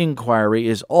anxious inquiry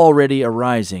is already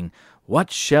arising.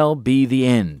 What shall be the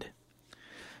end?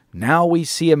 Now we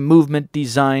see a movement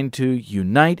designed to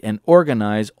unite and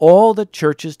organize all the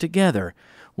churches together.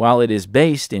 While it is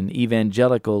based in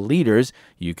evangelical leaders,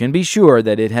 you can be sure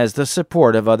that it has the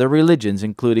support of other religions,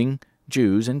 including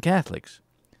Jews and Catholics.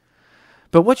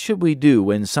 But what should we do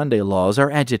when Sunday laws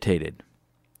are agitated?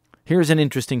 Here's an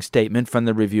interesting statement from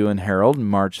the Review and Herald,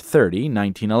 March 30,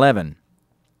 1911.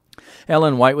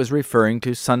 Ellen White was referring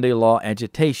to Sunday law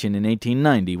agitation in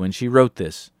 1890 when she wrote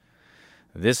this.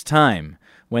 This time,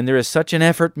 when there is such an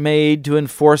effort made to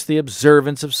enforce the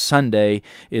observance of Sunday,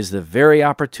 is the very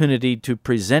opportunity to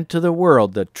present to the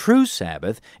world the true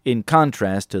Sabbath in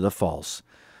contrast to the false.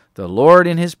 The Lord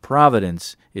in His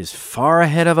providence is far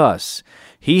ahead of us.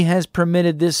 He has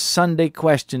permitted this Sunday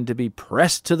question to be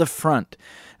pressed to the front,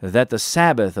 that the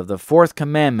Sabbath of the fourth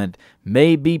commandment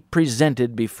may be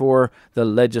presented before the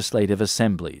legislative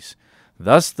assemblies.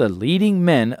 Thus the leading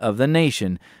men of the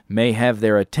nation may have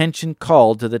their attention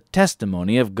called to the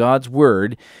testimony of God's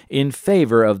Word in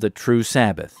favor of the true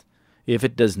Sabbath. If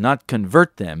it does not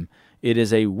convert them, it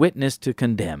is a witness to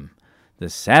condemn. The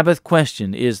Sabbath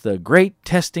question is the great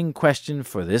testing question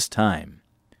for this time.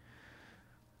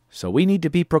 So we need to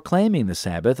be proclaiming the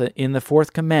Sabbath in the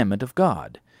fourth commandment of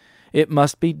God. It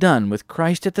must be done with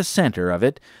Christ at the center of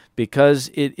it because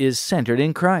it is centered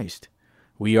in Christ.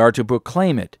 We are to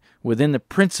proclaim it within the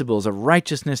principles of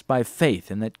righteousness by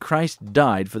faith and that Christ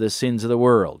died for the sins of the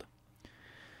world.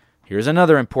 Here's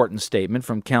another important statement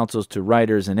from Counsels to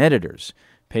Writers and Editors,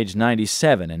 page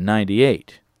 97 and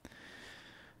 98.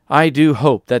 I do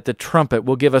hope that the trumpet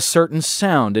will give a certain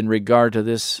sound in regard to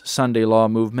this Sunday law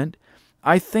movement.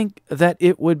 I think that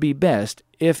it would be best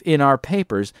if in our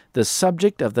papers the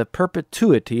subject of the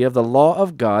perpetuity of the law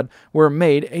of God were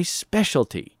made a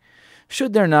specialty.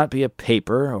 Should there not be a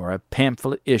paper or a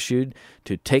pamphlet issued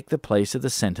to take the place of the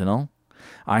Sentinel?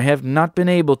 I have not been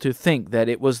able to think that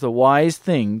it was the wise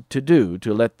thing to do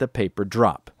to let the paper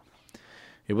drop.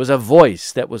 It was a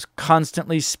voice that was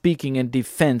constantly speaking in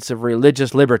defense of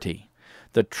religious liberty.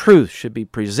 The truth should be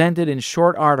presented in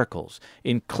short articles,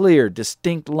 in clear,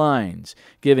 distinct lines,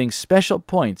 giving special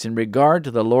points in regard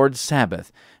to the Lord's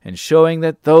Sabbath, and showing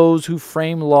that those who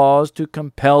frame laws to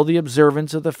compel the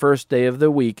observance of the first day of the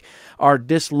week are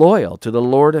disloyal to the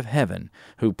Lord of heaven,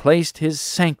 who placed his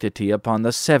sanctity upon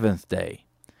the seventh day.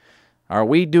 Are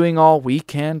we doing all we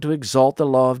can to exalt the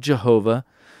law of Jehovah?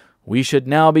 We should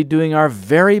now be doing our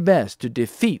very best to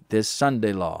defeat this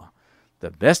Sunday law. The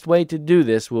best way to do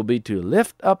this will be to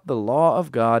lift up the law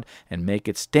of God and make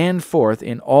it stand forth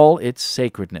in all its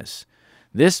sacredness.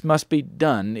 This must be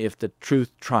done if the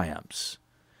truth triumphs.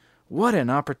 What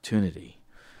an opportunity!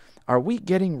 Are we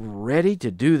getting ready to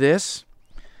do this?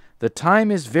 The time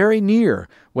is very near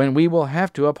when we will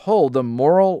have to uphold the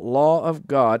moral law of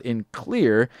God in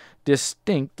clear,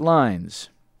 distinct lines.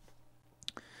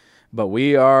 But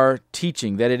we are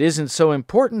teaching that it isn't so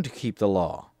important to keep the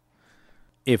law.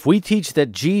 If we teach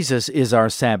that Jesus is our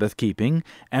Sabbath keeping,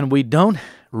 and we don't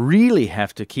really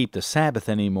have to keep the Sabbath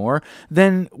anymore,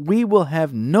 then we will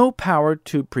have no power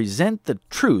to present the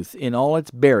truth in all its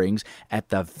bearings at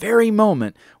the very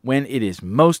moment when it is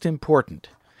most important.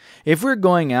 If we're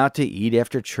going out to eat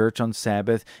after church on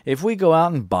Sabbath, if we go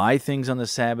out and buy things on the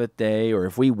Sabbath day, or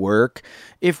if we work,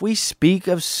 if we speak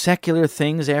of secular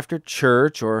things after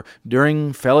church or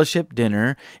during fellowship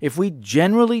dinner, if we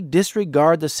generally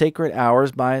disregard the sacred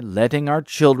hours by letting our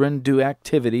children do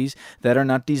activities that are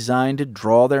not designed to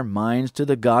draw their minds to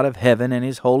the God of heaven and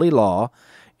his holy law,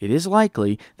 it is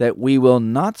likely that we will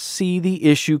not see the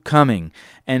issue coming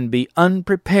and be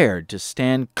unprepared to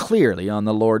stand clearly on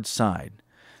the Lord's side.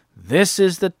 This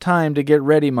is the time to get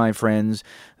ready, my friends.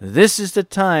 This is the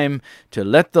time to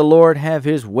let the Lord have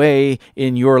his way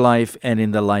in your life and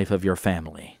in the life of your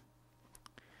family.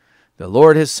 The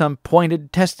Lord has some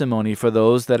pointed testimony for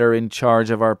those that are in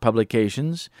charge of our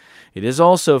publications. It is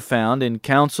also found in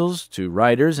Counsels to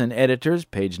Writers and Editors,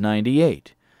 page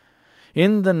 98.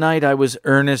 In the night I was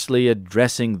earnestly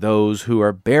addressing those who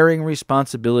are bearing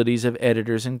responsibilities of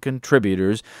editors and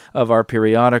contributors of our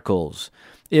periodicals.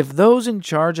 If those in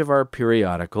charge of our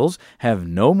periodicals have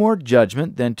no more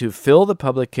judgment than to fill the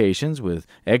publications with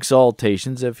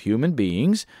exaltations of human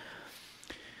beings,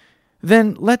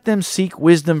 then let them seek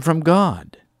wisdom from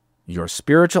God. Your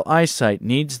spiritual eyesight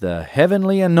needs the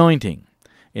heavenly anointing.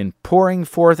 In pouring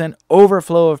forth an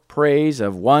overflow of praise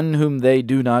of one whom they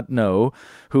do not know,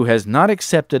 who has not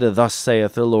accepted a "Thus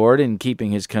saith the Lord" in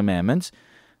keeping his commandments,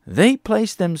 they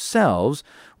place themselves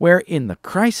where in the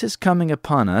crisis coming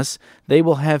upon us they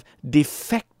will have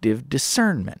defective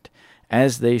discernment,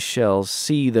 as they shall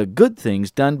see the good things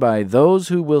done by those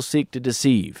who will seek to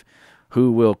deceive,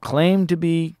 who will claim to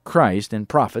be Christ and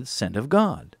prophets sent of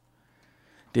God.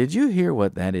 Did you hear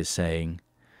what that is saying?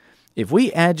 If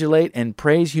we adulate and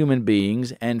praise human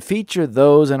beings and feature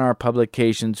those in our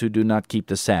publications who do not keep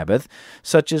the Sabbath,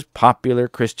 such as popular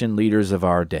Christian leaders of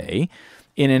our day,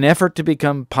 in an effort to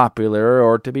become popular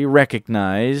or to be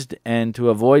recognized and to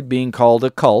avoid being called a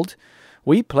cult,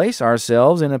 we place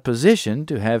ourselves in a position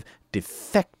to have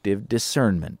defective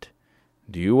discernment.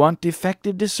 Do you want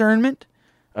defective discernment?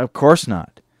 Of course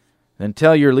not. Then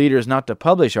tell your leaders not to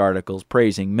publish articles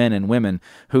praising men and women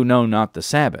who know not the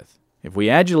Sabbath. If we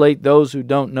adulate those who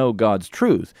don't know God's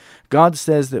truth, God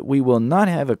says that we will not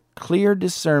have a clear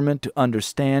discernment to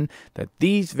understand that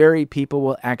these very people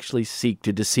will actually seek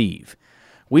to deceive.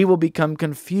 We will become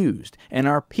confused, and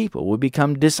our people will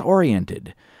become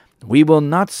disoriented. We will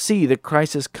not see the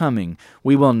crisis coming.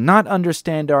 We will not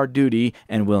understand our duty,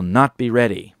 and will not be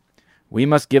ready. We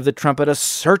must give the trumpet a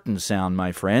certain sound,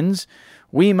 my friends.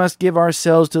 We must give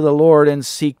ourselves to the Lord and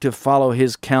seek to follow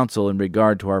his counsel in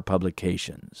regard to our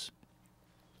publications.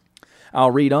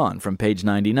 I'll read on from page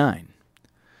 99.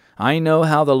 I know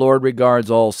how the Lord regards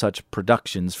all such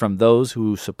productions from those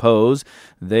who suppose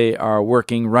they are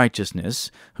working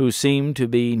righteousness, who seem to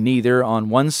be neither on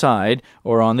one side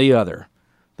or on the other.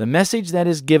 The message that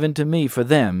is given to me for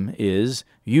them is,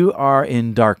 you are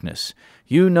in darkness.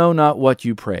 You know not what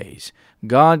you praise.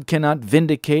 God cannot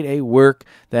vindicate a work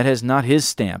that has not his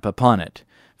stamp upon it,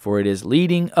 for it is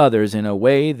leading others in a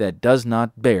way that does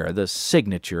not bear the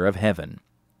signature of heaven.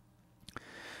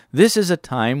 This is a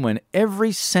time when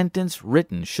every sentence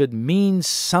written should mean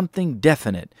something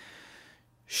definite,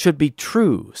 should be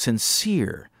true,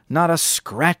 sincere. Not a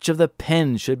scratch of the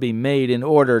pen should be made in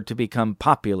order to become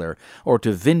popular or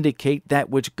to vindicate that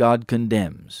which God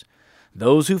condemns.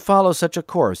 Those who follow such a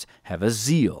course have a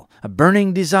zeal, a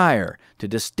burning desire to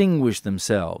distinguish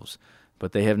themselves,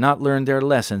 but they have not learned their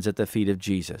lessons at the feet of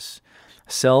Jesus.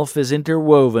 Self is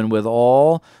interwoven with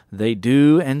all they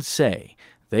do and say.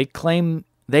 They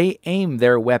aim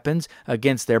their weapons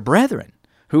against their brethren,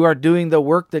 who are doing the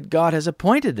work that God has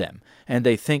appointed them, and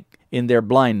they think in their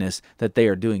blindness that they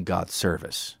are doing God's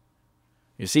service.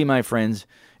 You see, my friends,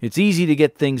 it's easy to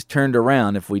get things turned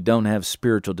around if we don't have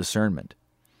spiritual discernment.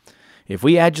 If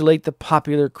we adulate the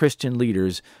popular Christian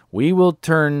leaders, we will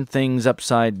turn things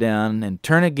upside down and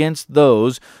turn against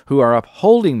those who are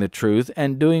upholding the truth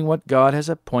and doing what God has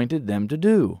appointed them to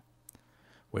do.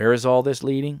 Where is all this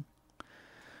leading?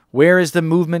 Where is the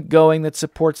movement going that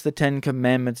supports the Ten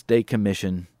Commandments Day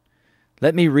Commission?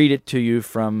 Let me read it to you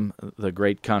from The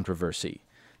Great Controversy.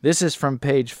 This is from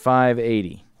page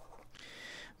 580.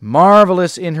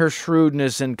 Marvelous in her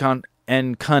shrewdness and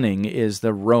cunning is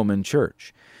the Roman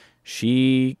Church.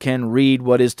 She can read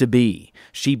what is to be.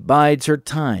 She bides her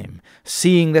time,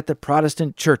 seeing that the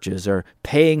Protestant churches are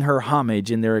paying her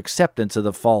homage in their acceptance of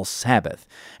the false Sabbath,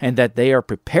 and that they are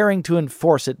preparing to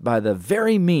enforce it by the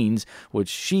very means which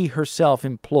she herself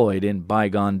employed in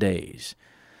bygone days.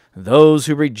 Those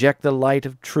who reject the light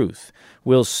of truth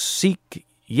will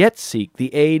yet seek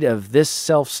the aid of this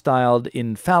self-styled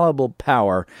infallible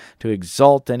power to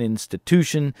exalt an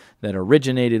institution that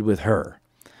originated with her.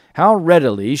 How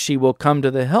readily she will come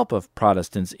to the help of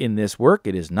Protestants in this work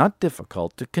it is not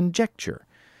difficult to conjecture.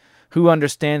 Who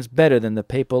understands better than the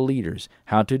papal leaders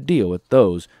how to deal with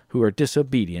those who are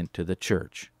disobedient to the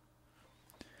Church?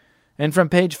 And from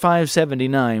page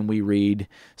 579 we read,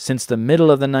 since the middle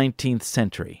of the 19th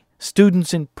century,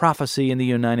 students in prophecy in the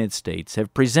United States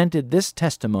have presented this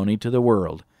testimony to the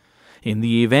world. In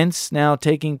the events now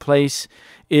taking place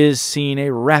is seen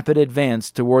a rapid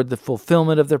advance toward the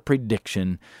fulfillment of the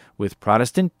prediction. With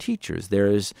Protestant teachers there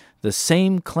is the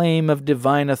same claim of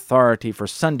divine authority for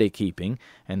Sunday keeping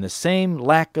and the same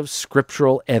lack of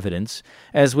scriptural evidence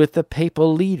as with the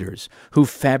papal leaders who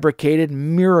fabricated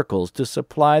miracles to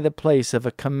supply the place of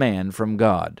a command from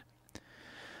God.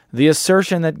 The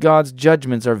assertion that God's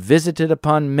judgments are visited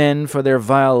upon men for their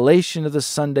violation of the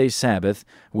Sunday Sabbath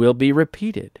will be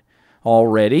repeated.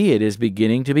 Already it is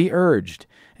beginning to be urged,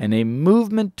 and a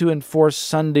movement to enforce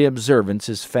Sunday observance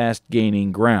is fast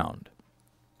gaining ground.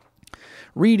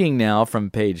 Reading now from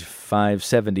page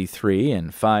 573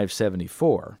 and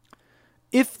 574.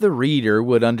 If the reader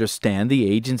would understand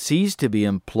the agencies to be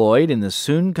employed in the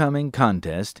soon-coming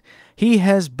contest, he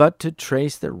has but to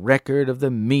trace the record of the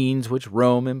means which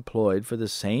Rome employed for the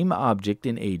same object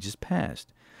in ages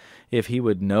past. If he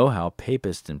would know how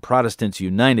Papists and Protestants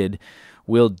united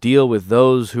will deal with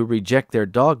those who reject their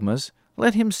dogmas,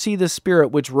 let him see the spirit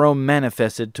which Rome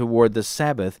manifested toward the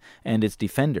Sabbath and its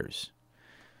defenders.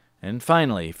 And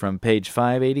finally, from page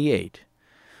 588,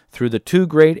 through the two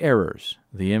great errors,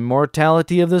 the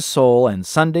immortality of the soul and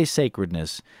Sunday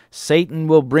sacredness, Satan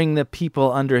will bring the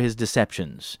people under his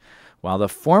deceptions. While the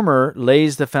former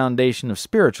lays the foundation of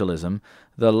spiritualism,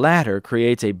 the latter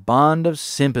creates a bond of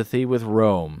sympathy with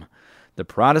Rome. The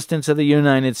Protestants of the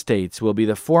United States will be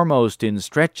the foremost in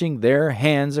stretching their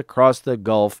hands across the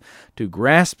gulf to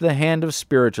grasp the hand of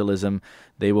spiritualism.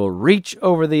 They will reach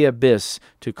over the abyss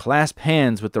to clasp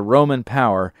hands with the Roman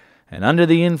power, and under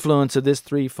the influence of this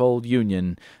threefold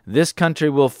union, this country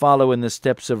will follow in the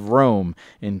steps of Rome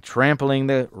in trampling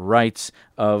the rights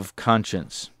of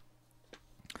conscience.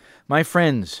 My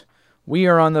friends, we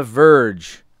are on the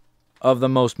verge of the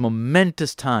most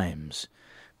momentous times.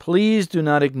 Please do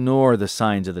not ignore the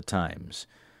signs of the times.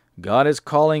 God is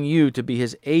calling you to be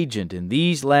His agent in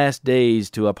these last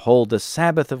days to uphold the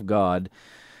Sabbath of God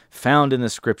found in the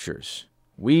Scriptures.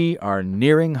 We are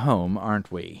nearing home,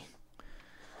 aren't we?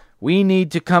 We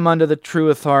need to come under the true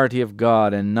authority of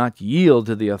God and not yield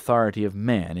to the authority of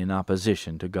man in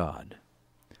opposition to God.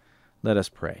 Let us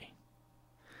pray.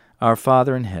 Our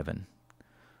Father in heaven,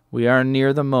 we are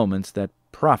near the moments that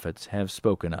prophets have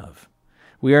spoken of.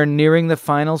 We are nearing the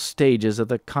final stages of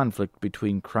the conflict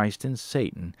between Christ and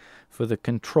Satan for the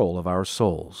control of our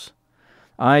souls.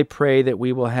 I pray that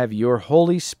we will have your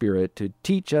Holy Spirit to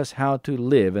teach us how to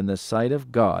live in the sight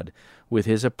of God with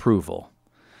His approval.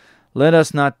 Let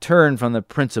us not turn from the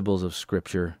principles of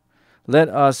Scripture. Let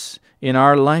us, in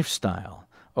our lifestyle,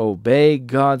 obey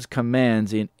God's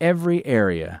commands in every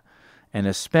area, and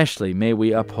especially may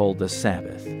we uphold the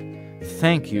Sabbath.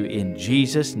 Thank you in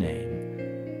Jesus'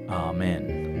 name.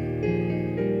 Amen.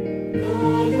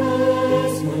 God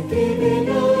has not given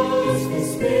us the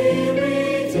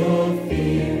spirit of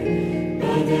fear,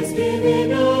 but has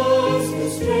given us the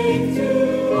strength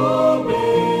to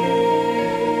obey.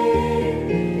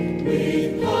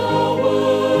 With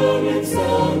power and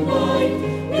sound mind,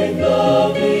 with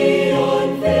love the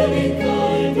unfailing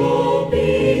kind, oh,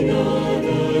 be not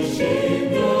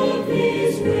ashamed of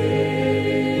His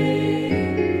way.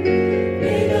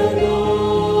 May the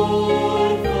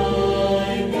Lord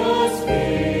find us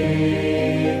faithful.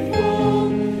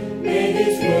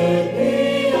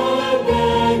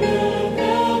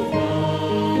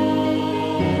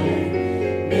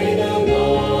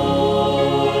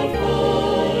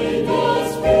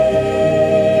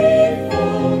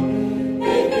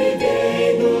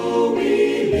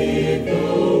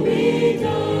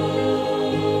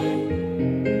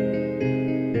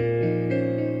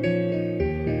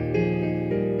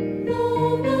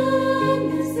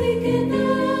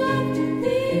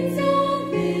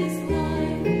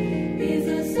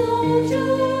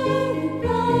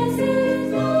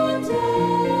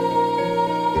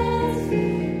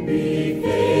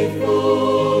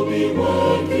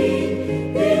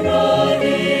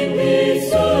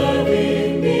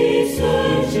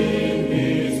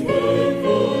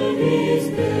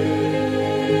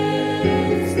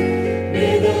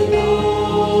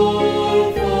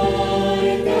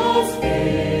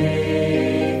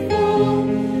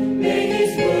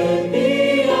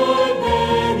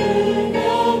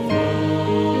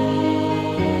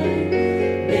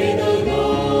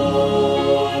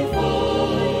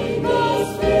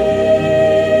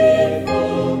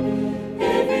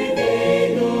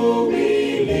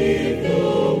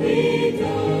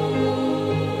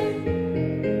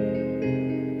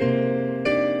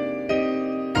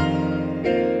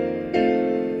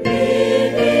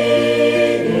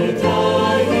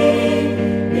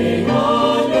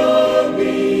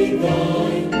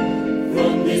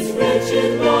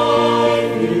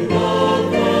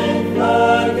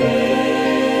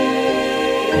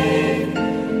 faith